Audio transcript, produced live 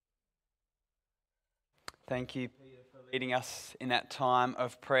Thank you, Peter, for leading us in that time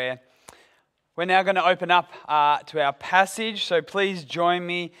of prayer. We're now going to open up to our passage, so please join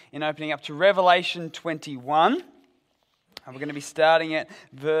me in opening up to Revelation 21. We're going to be starting at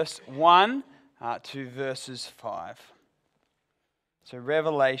verse 1 to verses 5. So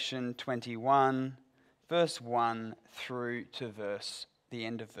Revelation 21, verse 1 through to the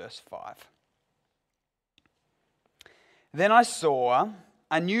end of verse 5. Then I saw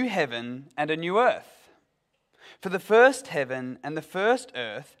a new heaven and a new earth. For the first heaven and the first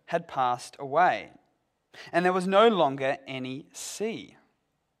earth had passed away, and there was no longer any sea.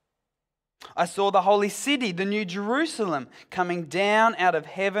 I saw the holy city, the new Jerusalem, coming down out of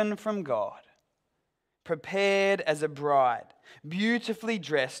heaven from God, prepared as a bride, beautifully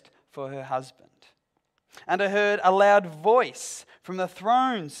dressed for her husband. And I heard a loud voice from the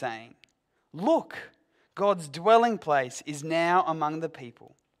throne saying, "Look, God's dwelling place is now among the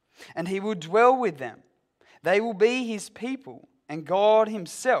people, and he will dwell with them. They will be his people, and God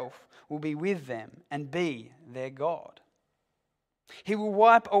himself will be with them and be their God. He will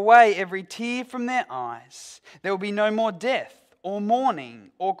wipe away every tear from their eyes. There will be no more death, or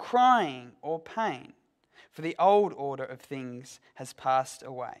mourning, or crying, or pain, for the old order of things has passed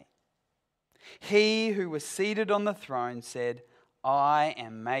away." He who was seated on the throne said, "I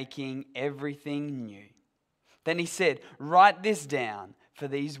am making everything new." Then he said, "Write this down, for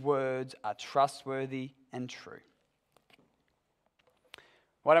these words are trustworthy and true."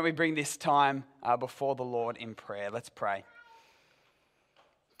 Why don't we bring this time before the Lord in prayer? Let's pray.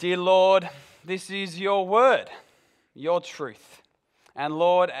 Dear Lord, this is your word, your truth. And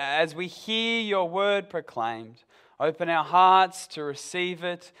Lord, as we hear your word proclaimed, open our hearts to receive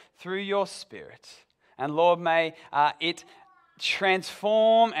it through your Spirit. And Lord, may it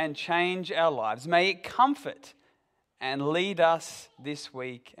transform and change our lives. May it comfort and lead us this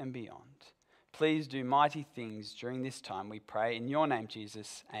week and beyond. Please do mighty things during this time, we pray. In your name,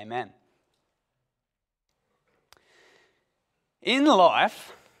 Jesus, amen. In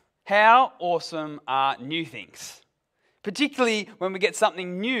life, how awesome are new things? Particularly when we get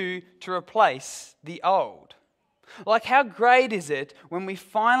something new to replace the old. Like, how great is it when we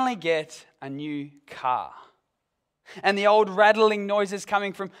finally get a new car and the old rattling noises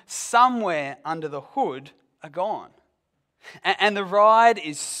coming from somewhere under the hood are gone, and the ride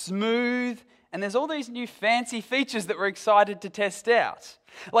is smooth, and there's all these new fancy features that we're excited to test out.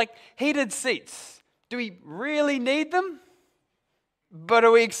 Like heated seats. Do we really need them? But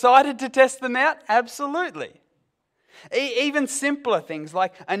are we excited to test them out? Absolutely. Even simpler things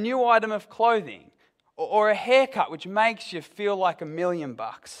like a new item of clothing or a haircut which makes you feel like $1 million.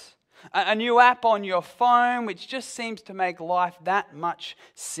 A new app on your phone which just seems to make life that much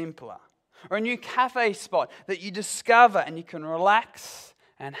simpler. Or a new cafe spot that you discover and you can relax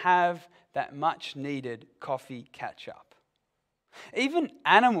and have that much needed coffee catch up. Even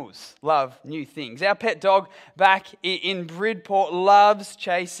animals love new things. Our pet dog back in Bridport loves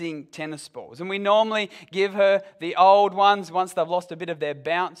chasing tennis balls. And we normally give her the old ones once they've lost a bit of their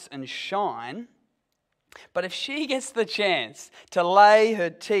bounce and shine. But if she gets the chance to lay her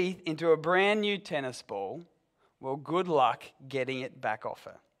teeth into a brand new tennis ball, well, good luck getting it back off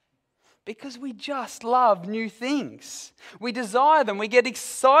her. Because we just love new things. We desire them. We get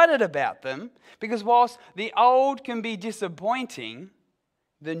excited about them. Because whilst the old can be disappointing,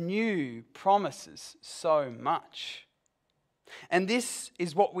 the new promises so much. And this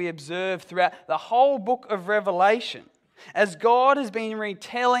is what we observe throughout the whole book of Revelation. As God has been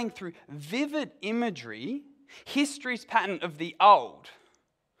retelling through vivid imagery, history's pattern of the old,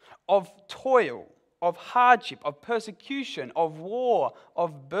 of toil, of hardship, of persecution, of war,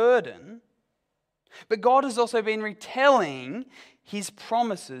 of burden. But God has also been retelling his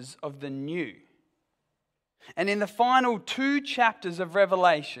promises of the new. And in the final 2 chapters of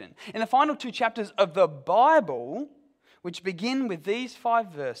Revelation, in the final 2 chapters of the Bible, which begin with these 5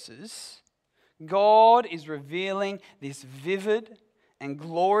 verses, God is revealing this vivid and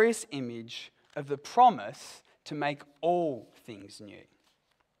glorious image of the promise to make all things new.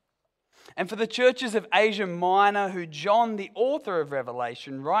 And for the churches of Asia Minor, who John, the author of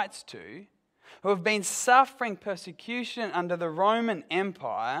Revelation, writes to, who have been suffering persecution under the Roman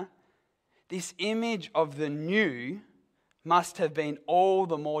Empire, this image of the new must have been all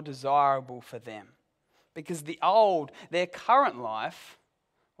the more desirable for them. Because the old, their current life,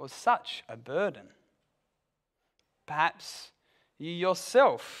 was such a burden. Perhaps you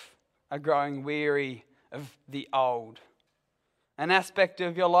yourself are growing weary of the old. An aspect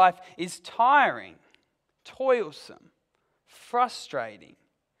of your life is tiring, toilsome, frustrating,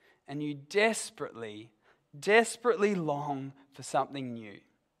 and you desperately long for something new.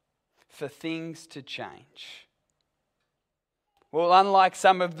 for things to change. Well, unlike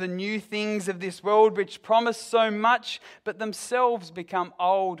some of the new things of this world which promise so much but themselves become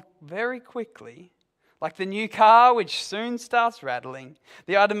old very quickly, like the new car which soon starts rattling,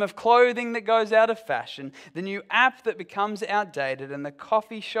 the item of clothing that goes out of fashion, the new app that becomes outdated, and the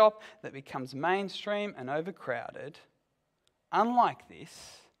coffee shop that becomes mainstream and overcrowded, unlike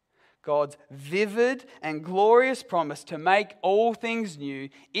this, God's vivid and glorious promise to make all things new,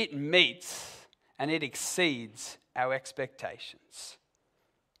 it meets and it exceeds our expectations.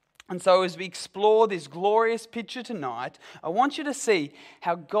 And so as we explore this glorious picture tonight, I want you to see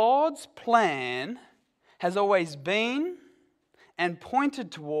how God's plan has always been and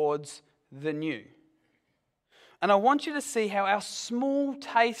pointed towards the new. And I want you to see how our small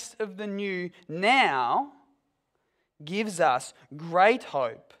taste of the new now gives us great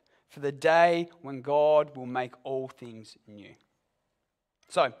hope for the day when God will make all things new.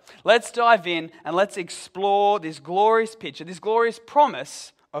 So let's dive in and let's explore this glorious picture, this glorious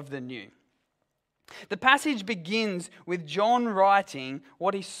promise of the new. The passage begins with John writing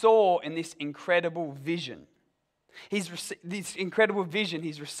what he saw in this incredible vision. This incredible vision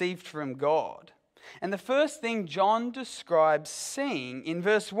he's received from God. And the first thing John describes seeing in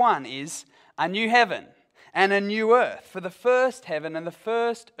verse 1 is a new heaven and a new earth, for the first heaven and the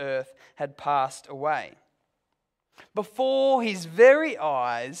first earth had passed away. Before his very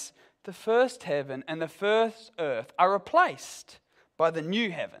eyes, the first heaven and the first earth are replaced by the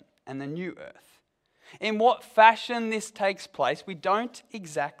new heaven and the new earth. In what fashion this takes place, we don't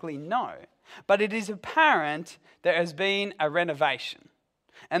exactly know, but it is apparent there has been a renovation,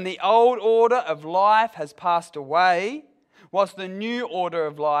 and the old order of life has passed away, whilst the new order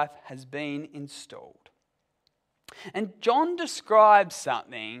of life has been installed. And John describes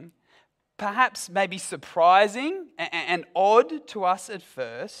something perhaps maybe surprising and odd to us at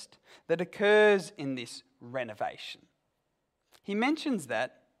first that occurs in this renovation. He mentions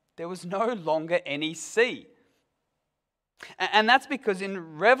that there was no longer any sea. And that's because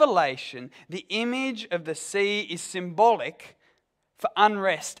in Revelation, the image of the sea is symbolic for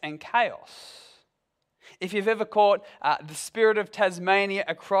unrest and chaos. If you've ever caught the Spirit of Tasmania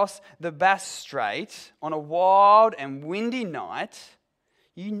across the Bass Strait on a wild and windy night,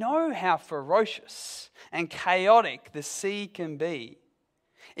 you know how ferocious and chaotic the sea can be,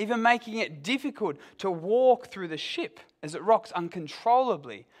 even making it difficult to walk through the ship as it rocks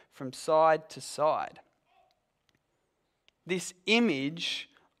uncontrollably from side to side. This image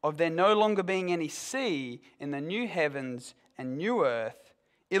of there no longer being any sea in the new heavens and new earth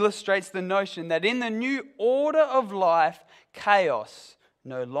illustrates the notion that in the new order of life, chaos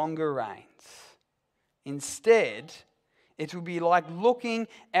no longer reigns. Instead, it will be like looking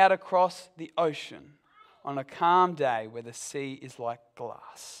out across the ocean on a calm day where the sea is like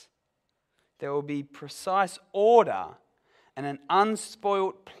glass. There will be precise order and an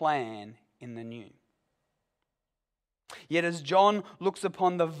unspoilt plan in the new. Yet as John looks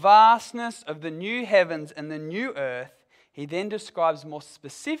upon the vastness of the new heavens and the new earth, he then describes more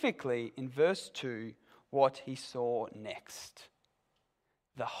specifically in verse 2 what he saw next.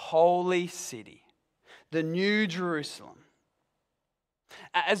 The holy city, the new Jerusalem.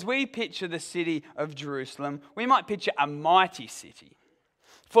 As we picture the city of Jerusalem, we might picture a mighty city,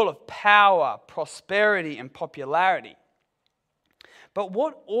 full of power, prosperity, and popularity. But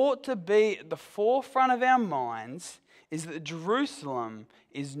what ought to be at the forefront of our minds is that Jerusalem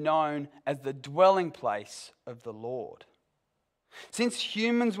is known as the dwelling place of the Lord. Since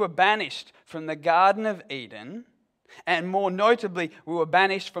humans were banished from the Garden of Eden, and more notably, we were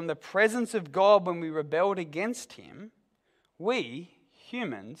banished from the presence of God when we rebelled against Him, we,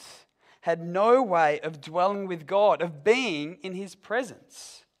 humans, had no way of dwelling with God, of being in His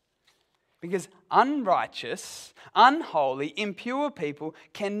presence. Because unrighteous, unholy, impure people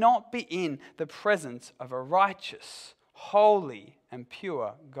cannot be in the presence of a righteous, holy, and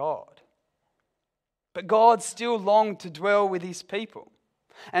pure God. But God still longed to dwell with His people.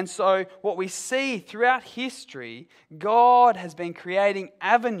 And so what we see throughout history, God has been creating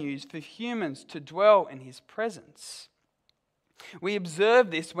avenues for humans to dwell in His presence. We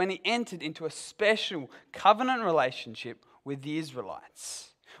observe this when He entered into a special covenant relationship with the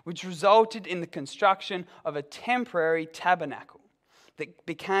Israelites, which resulted in the construction of a temporary tabernacle that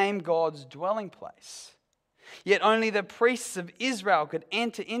became God's dwelling place. Yet only the priests of Israel could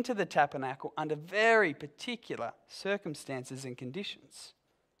enter into the tabernacle under very particular circumstances and conditions.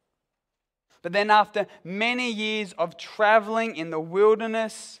 But then after many years of traveling in the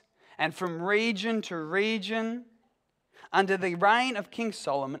wilderness and from region to region, under the reign of King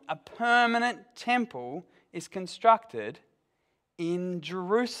Solomon, a permanent temple is constructed in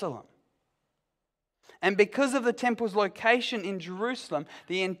Jerusalem, And because of the temple's location in Jerusalem,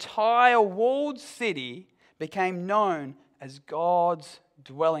 the entire walled city became known as God's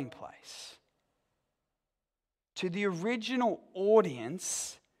dwelling place. To the original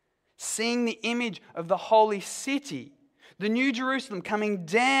audience, seeing the image of the holy city, the New Jerusalem coming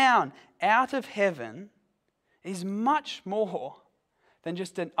down out of heaven, is much more than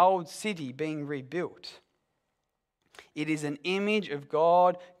just an old city being rebuilt. It is an image of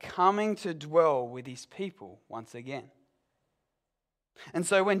God coming to dwell with his people once again. And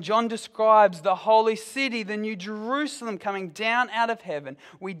so when John describes the holy city, the New Jerusalem coming down out of heaven,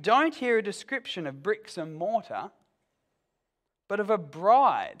 we don't hear a description of bricks and mortar, but of a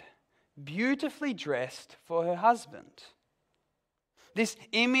bride beautifully dressed for her husband. This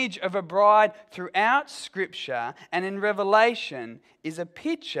image of a bride throughout Scripture and in Revelation is a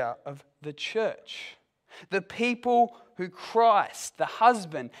picture of the church, the people who Christ, the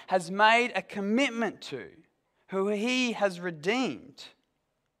husband, has made a commitment to, who he has redeemed.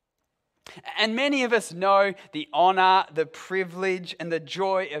 And many of us know the honor, the privilege, and the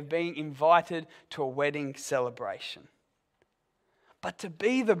joy of being invited to a wedding celebration. But to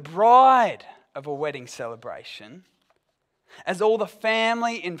be the bride of a wedding celebration, as all the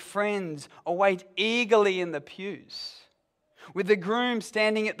family and friends await eagerly in the pews, with the groom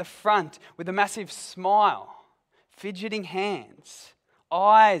standing at the front with a massive smile, fidgeting hands,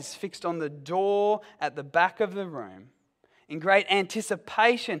 eyes fixed on the door at the back of the room, in great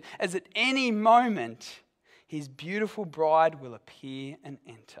anticipation as at any moment his beautiful bride will appear and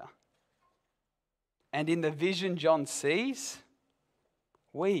enter. And in the vision John sees,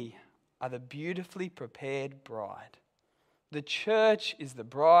 we are the beautifully prepared bride. The church is the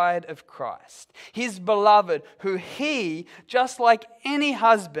bride of Christ, his beloved, who he, just like any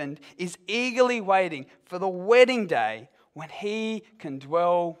husband, is eagerly waiting for the wedding day when he can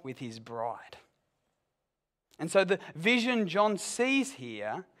dwell with his bride. And so the vision John sees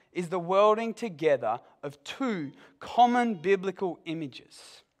here is the welding together of two common biblical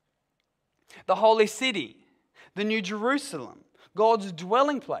images. The holy city, the New Jerusalem, God's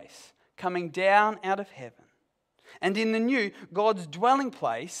dwelling place coming down out of heaven. And in the new, God's dwelling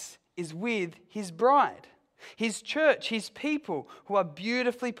place is with his bride, his church, his people who are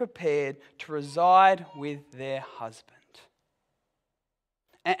beautifully prepared to reside with their husband.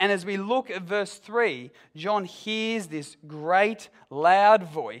 And as we look at verse 3, John hears this great loud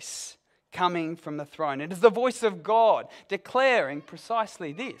voice coming from the throne. It is the voice of God declaring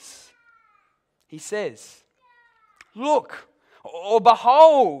precisely this. He says, "Look," or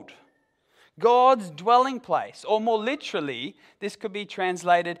 "Behold," God's dwelling place, or more literally, this could be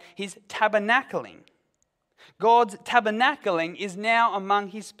translated his tabernacling. God's tabernacling is now among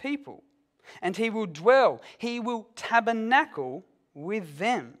his people, and he will dwell, he will tabernacle with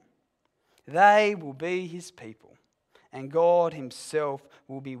them. They will be his people, and God himself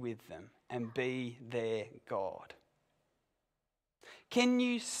will be with them and be their God. Can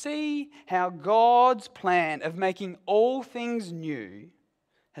you see how God's plan of making all things new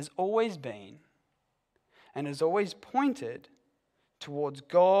has always been and has always pointed towards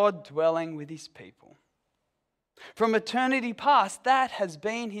God dwelling with his people? From eternity past, that has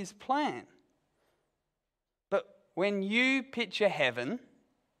been his plan. But when you picture heaven,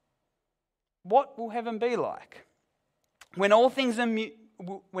 what will heaven be like? When all things are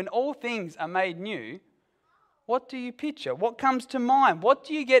made new, what do you picture? What comes to mind? What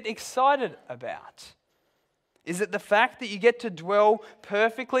do you get excited about? Is it the fact that you get to dwell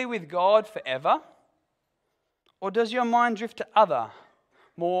perfectly with God forever? Or does your mind drift to other,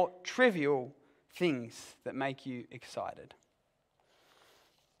 more trivial things that make you excited?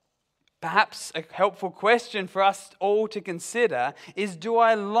 Perhaps a helpful question for us all to consider is, do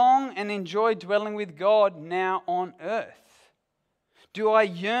I long and enjoy dwelling with God now on earth? Do I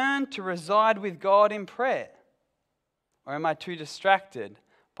yearn to reside with God in prayer? Or am I too distracted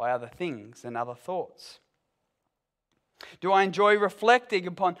by other things and other thoughts? Do I enjoy reflecting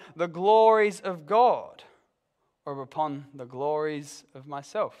upon the glories of God or upon the glories of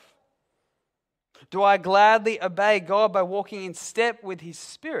myself? Do I gladly obey God by walking in step with his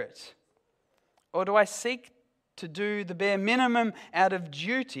Spirit? Or do I seek to do the bare minimum out of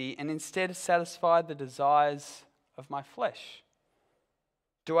duty and instead satisfy the desires of my flesh?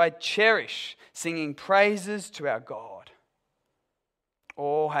 Do I cherish singing praises to our God?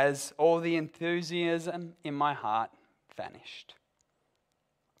 Or has all the enthusiasm in my heart vanished?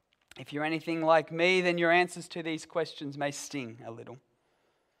 If you're anything like me, then your answers to these questions may sting a little.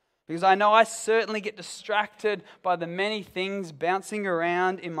 Because I know I certainly get distracted by the many things bouncing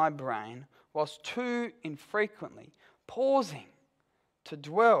around in my brain, whilst too infrequently pausing to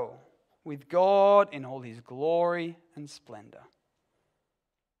dwell with God in all his glory and splendor.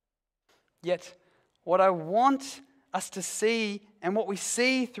 Yet, what I want us to see, and what we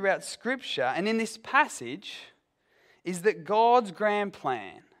see throughout Scripture and in this passage, is that God's grand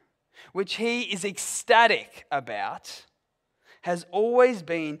plan, which he is ecstatic about, has always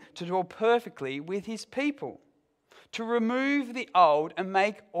been to dwell perfectly with his people, to remove the old and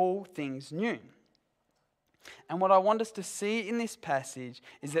make all things new. And what I want us to see in this passage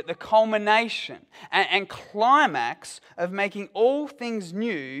is that the culmination and climax of making all things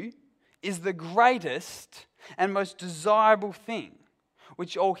new is the greatest and most desirable thing,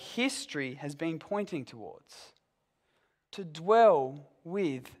 which all history has been pointing towards: to dwell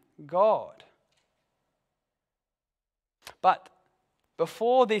with God. But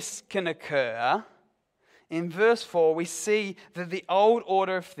before this can occur, in verse 4, we see that the old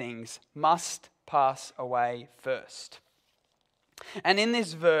order of things must pass away first. And in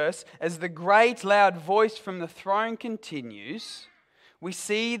this verse, as the great loud voice from the throne continues, we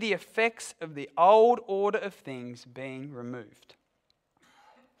see the effects of the old order of things being removed.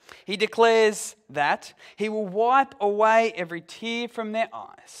 He declares that he will wipe away every tear from their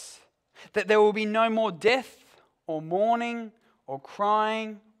eyes, that there will be no more death or mourning or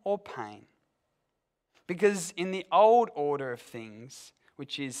crying or pain. Because in the old order of things,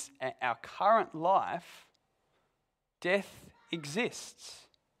 which is our current life, death exists.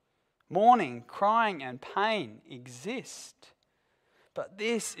 Mourning, crying, and pain exist. But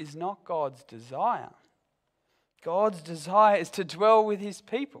this is not God's desire. God's desire is to dwell with his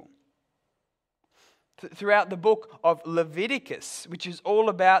people. Throughout the book of Leviticus, which is all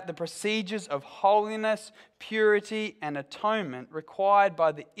about the procedures of holiness, purity, and atonement required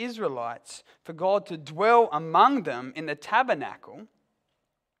by the Israelites for God to dwell among them in the tabernacle,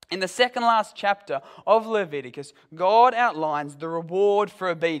 in the second last chapter of Leviticus, God outlines the reward for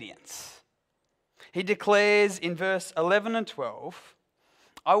obedience. He declares in verse 11 and 12,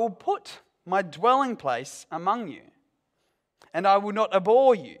 "I will put my dwelling place among you, and I will not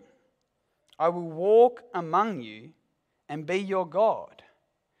abhor you. I will walk among you and be your God,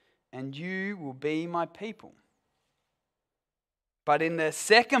 and you will be my people." But in the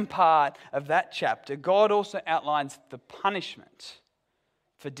second part of that chapter, God also outlines the punishment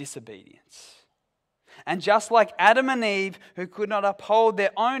for disobedience. And just like Adam and Eve, who could not uphold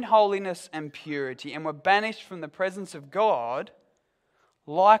their own holiness and purity and were banished from the presence of God,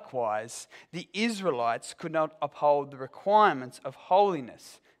 likewise, the Israelites could not uphold the requirements of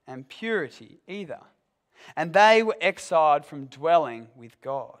holiness and purity either. And they were exiled from dwelling with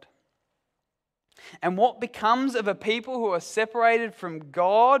God. And what becomes of a people who are separated from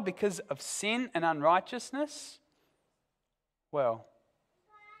God because of sin and unrighteousness? Well,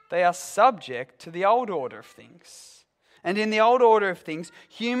 they are subject to the old order of things. And in the old order of things,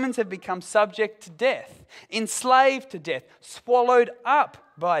 humans have become subject to death, enslaved to death, swallowed up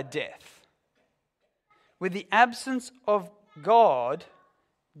by death. With the absence of God,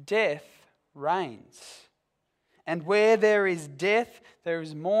 death reigns. And where there is death, there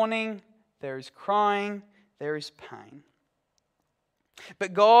is mourning, there is crying, there is pain.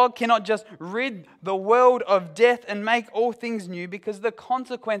 But God cannot just rid the world of death and make all things new, because the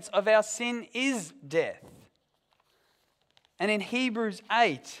consequence of our sin is death. And in Hebrews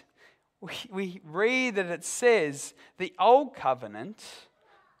 8, we read that it says the old covenant,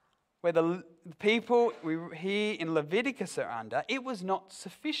 where the people we here in Leviticus are under, it was not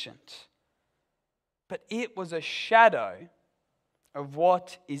sufficient. But it was a shadow of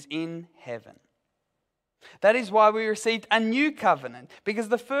what is in heaven. That is why we received a new covenant, because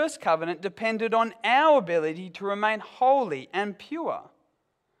the first covenant depended on our ability to remain holy and pure.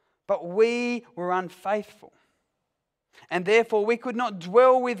 But we were unfaithful, and therefore we could not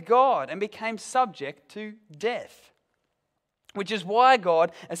dwell with God and became subject to death. Which is why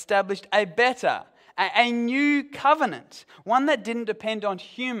God established a better, a new covenant, one that didn't depend on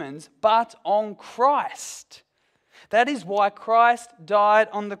humans but on Christ. That is why Christ died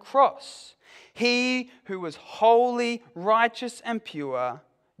on the cross. He who was holy, righteous, and pure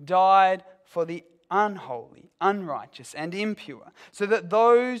died for the unholy, unrighteous, and impure, so that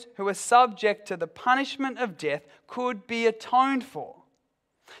those who were subject to the punishment of death could be atoned for,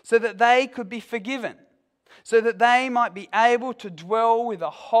 so that they could be forgiven, so that they might be able to dwell with a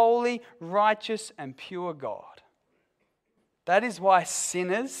holy, righteous, and pure God. That is why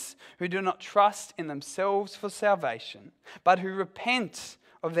sinners who do not trust in themselves for salvation, but who repent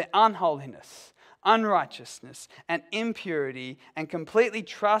of their unholiness, unrighteousness, and impurity, and completely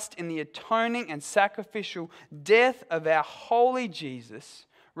trust in the atoning and sacrificial death of our holy Jesus,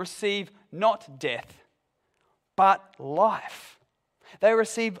 receive not death, but life. They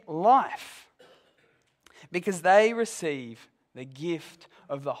receive life because they receive the gift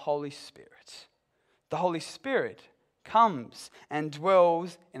of the Holy Spirit. The Holy Spirit comes and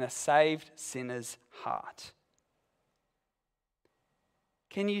dwells in a saved sinner's heart.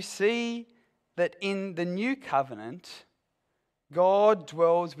 Can you see that in the new covenant, God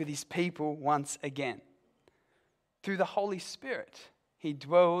dwells with his people once again? Through the Holy Spirit, he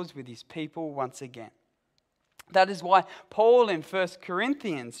dwells with his people once again. That is why Paul in 1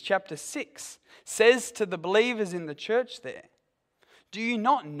 Corinthians chapter 6 says to the believers in the church there, "Do you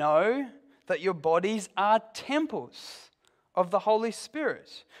not know that your bodies are temples of the Holy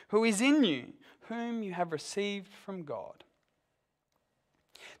Spirit, who is in you, whom you have received from God?"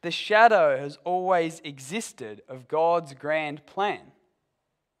 The shadow has always existed of God's grand plan.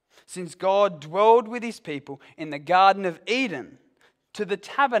 Since God dwelled with his people in the Garden of Eden, to the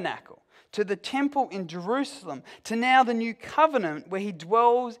tabernacle, to the temple in Jerusalem, to now the new covenant where he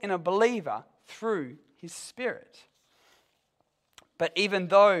dwells in a believer through his Spirit. But even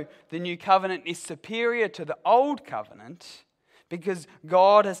though the new covenant is superior to the old covenant, because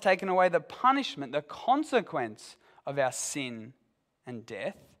God has taken away the punishment, the consequence of our sin and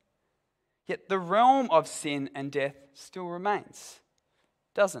death, yet the realm of sin and death still remains,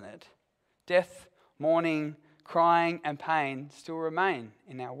 doesn't it? Death, mourning, crying, and pain still remain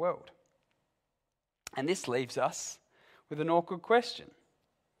in our world. And this leaves us with an awkward question.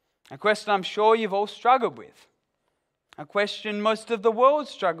 A question I'm sure you've all struggled with. A question most of the world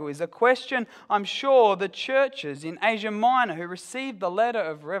struggle with. A question I'm sure the churches in Asia Minor who received the letter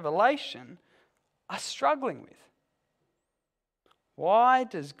of Revelation are struggling with. Why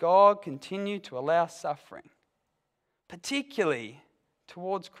does God continue to allow suffering, particularly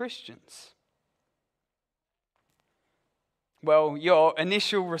towards Christians? Well, your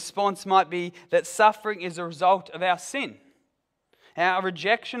initial response might be that suffering is a result of our sin. Our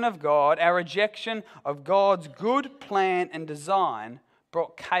rejection of God, our rejection of God's good plan and design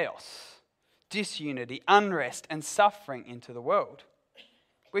brought chaos, disunity, unrest, and suffering into the world,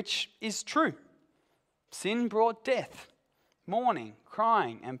 which is true. Sin brought death, mourning,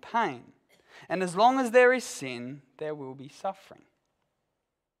 crying, and pain. And as long as there is sin, there will be suffering.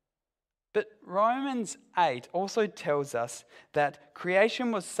 But Romans 8 also tells us that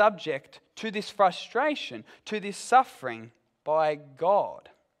creation was subject to this frustration, to this suffering by God.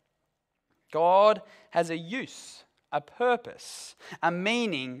 God has a use, a purpose, a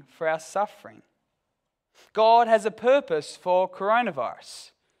meaning for our suffering. God has a purpose for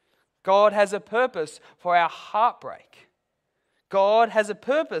coronavirus. God has a purpose for our heartbreak. God has a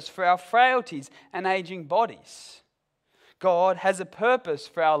purpose for our frailties and aging bodies. God has a purpose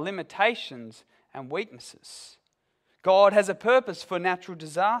for our limitations and weaknesses. God has a purpose for natural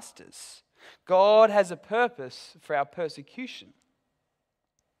disasters. God has a purpose for our persecution.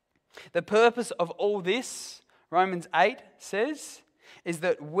 The purpose of all this, Romans 8 says, is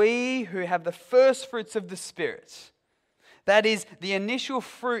that we who have the first fruits of the Spirit, that is, the initial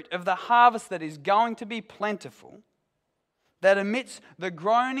fruit of the harvest that is going to be plentiful, that amidst the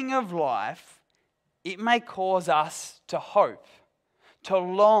groaning of life, it may cause us to hope, to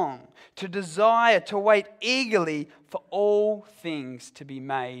long, to desire, to wait eagerly for all things to be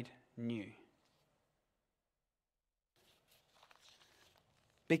made new.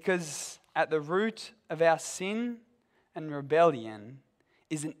 Because at the root of our sin and rebellion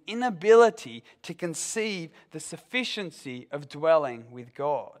is an inability to conceive the sufficiency of dwelling with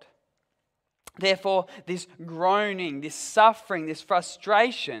God. Therefore, this groaning, this suffering, this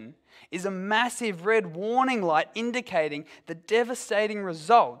frustration is a massive red warning light indicating the devastating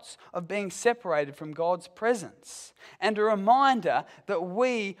results of being separated from God's presence, and a reminder that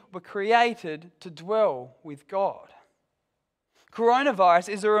we were created to dwell with God. Coronavirus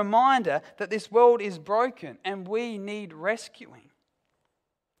is a reminder that this world is broken and we need rescuing.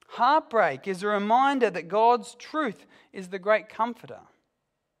 Heartbreak is a reminder that God's truth is the great comforter.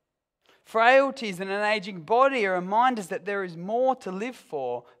 Frailties in an aging body are reminders that there is more to live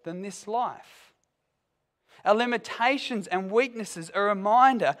for than this life. Our limitations and weaknesses are a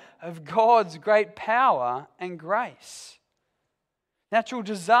reminder of God's great power and grace. Natural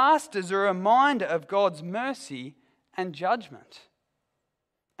disasters are a reminder of God's mercy and judgment.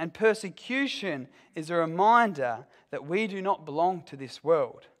 And persecution is a reminder that we do not belong to this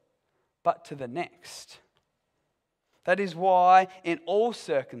world, but to the next. That is why, in all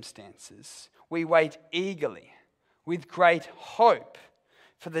circumstances, we wait eagerly, with great hope,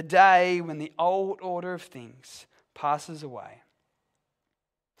 for the day when the old order of things passes away.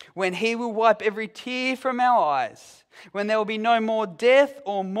 When He will wipe every tear from our eyes, when there will be no more death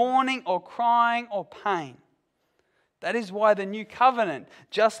or mourning or crying or pain. That is why the new covenant,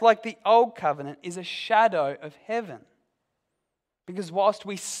 just like the old covenant, is a shadow of heaven. Because whilst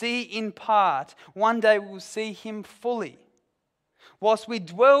we see in part, one day we will see him fully. Whilst we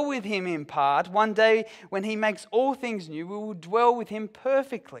dwell with him in part, one day when he makes all things new, we will dwell with him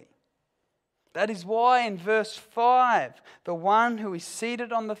perfectly. That is why in verse 5, the one who is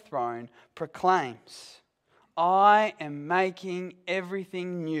seated on the throne proclaims, I am making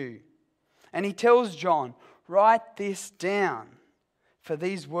everything new. And he tells John, write this down, for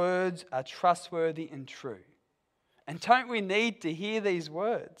these words are trustworthy and true. And don't we need to hear these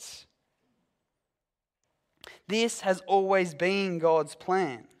words? This has always been God's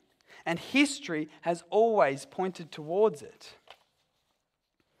plan, and history has always pointed towards it.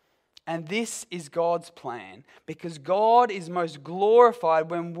 And this is God's plan because God is most glorified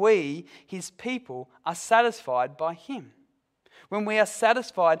when we, his people, are satisfied by him. When we are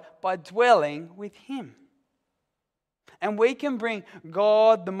satisfied by dwelling with him. And we can bring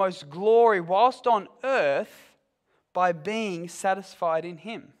God the most glory whilst on earth by being satisfied in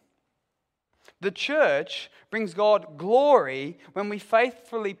him. The church brings God glory when we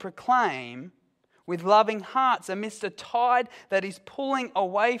faithfully proclaim with loving hearts amidst a tide that is pulling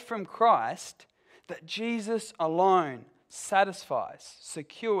away from Christ that Jesus alone satisfies,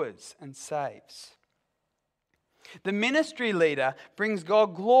 secures, and saves. The ministry leader brings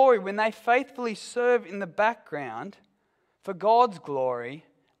God glory when they faithfully serve in the background for God's glory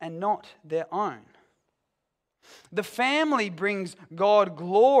and not their own. The family brings God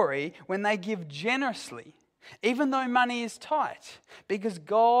glory when they give generously, even though money is tight, because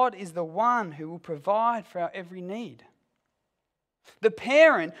God is the one who will provide for our every need. The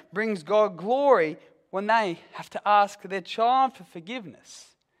parent brings God glory when they have to ask their child for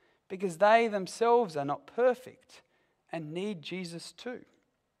forgiveness, because they themselves are not perfect and need Jesus too.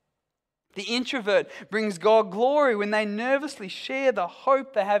 The introvert brings God glory when they nervously share the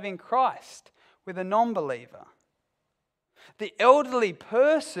hope they have in Christ with a non-believer. The elderly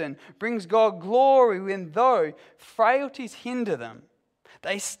person brings God glory when, though frailties hinder them,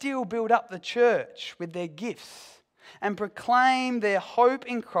 they still build up the church with their gifts and proclaim their hope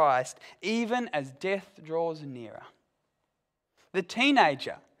in Christ even as death draws nearer. The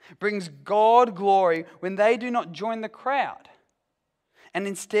teenager brings God glory when they do not join the crowd and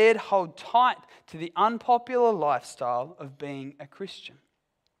instead hold tight to the unpopular lifestyle of being a Christian.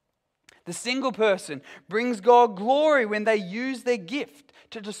 The single person brings God glory when they use their gift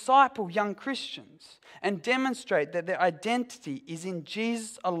to disciple young Christians and demonstrate that their identity is in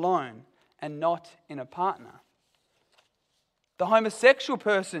Jesus alone and not in a partner. The homosexual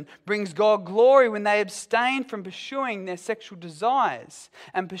person brings God glory when they abstain from pursuing their sexual desires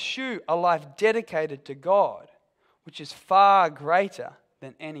and pursue a life dedicated to God, which is far greater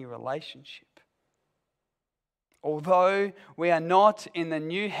than any relationship. Although we are not in the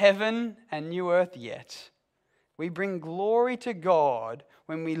new heaven and new earth yet, we bring glory to God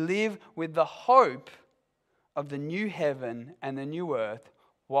when we live with the hope of the new heaven and the new earth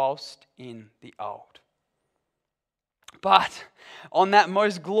whilst in the old. But on that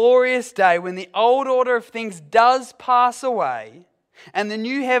most glorious day when the old order of things does pass away and the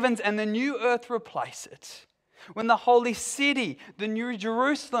new heavens and the new earth replace it, when the holy city, the new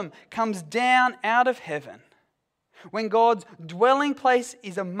Jerusalem, comes down out of heaven, when God's dwelling place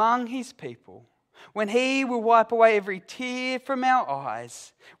is among his people, when he will wipe away every tear from our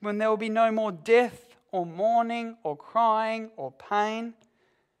eyes, when there will be no more death or mourning or crying or pain,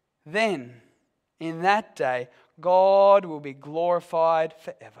 then in that day God will be glorified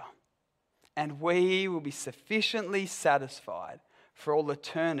forever, and we will be sufficiently satisfied for all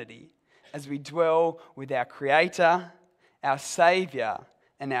eternity as we dwell with our Creator, our Saviour,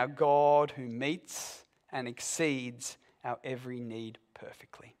 and our God who meets and exceeds our every need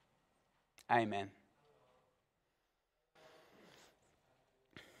perfectly. Amen.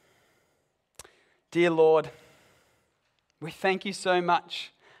 Dear Lord, we thank you so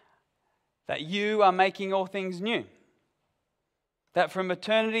much that you are making all things new. That from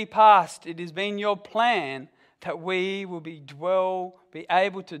eternity past it has been your plan that we will be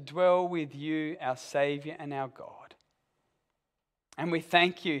able to dwell with you, our Saviour and our God. And we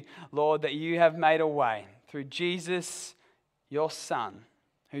thank you, Lord, that you have made a way through Jesus, your Son,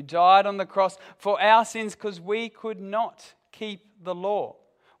 who died on the cross for our sins because we could not keep the law.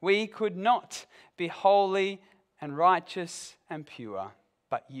 We could not be holy and righteous and pure,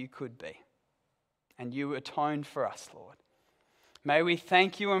 but you could be. And you atoned for us, Lord. May we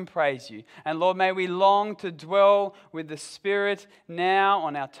thank you and praise you. And Lord, may we long to dwell with the Spirit now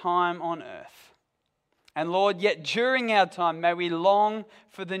on our time on earth. And Lord, yet during our time, may we long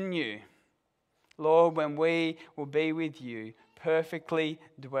for the new. Lord, when we will be with you, perfectly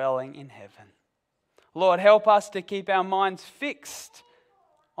dwelling in heaven. Lord, help us to keep our minds fixed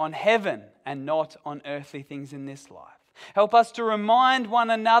on heaven and not on earthly things in this life. Help us to remind one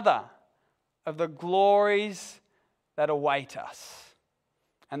another of the glories that await us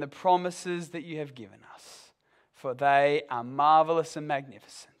and the promises that you have given us, for they are marvelous and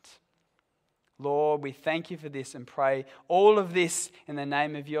magnificent. Lord, we thank you for this and pray all of this in the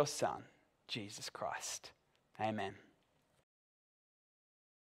name of your Son, Jesus Christ. Amen.